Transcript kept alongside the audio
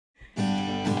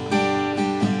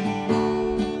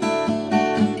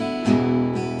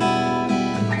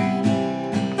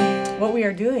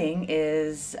are doing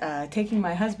is taking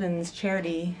my husband's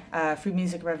charity, Free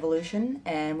Music Revolution,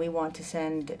 and we want to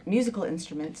send musical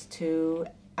instruments to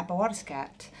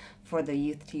Attawapiskat for the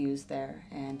youth to use there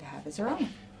and to have as their own.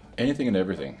 Anything and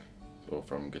everything. So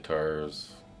from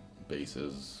guitars,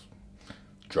 basses,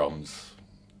 drums,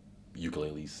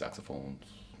 ukuleles, saxophones,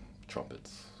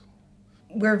 trumpets.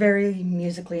 We're very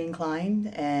musically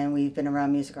inclined, and we've been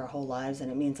around music our whole lives,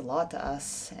 and it means a lot to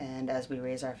us. And as we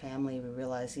raise our family, we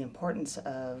realize the importance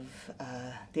of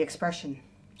the expression.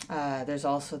 There's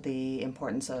also the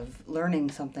importance of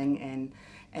learning something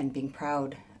and being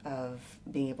proud of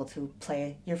being able to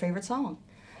play your favorite song.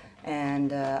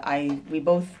 And we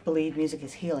both believe music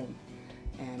is healing,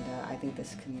 and I think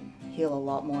this can heal a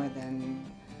lot more than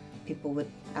people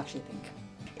would actually think.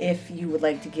 If you would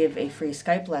like to give a free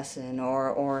Skype lesson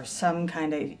or some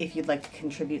kind of, if you'd like to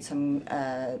contribute some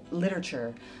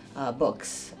literature,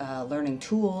 books, learning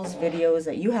tools, videos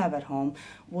that you have at home,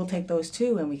 we'll take those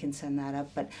too and we can send that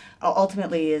up. But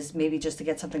ultimately is maybe just to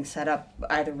get something set up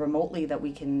either remotely that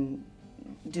we can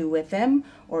do with them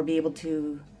or be able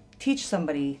to teach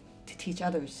somebody to teach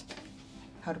others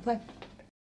how to play.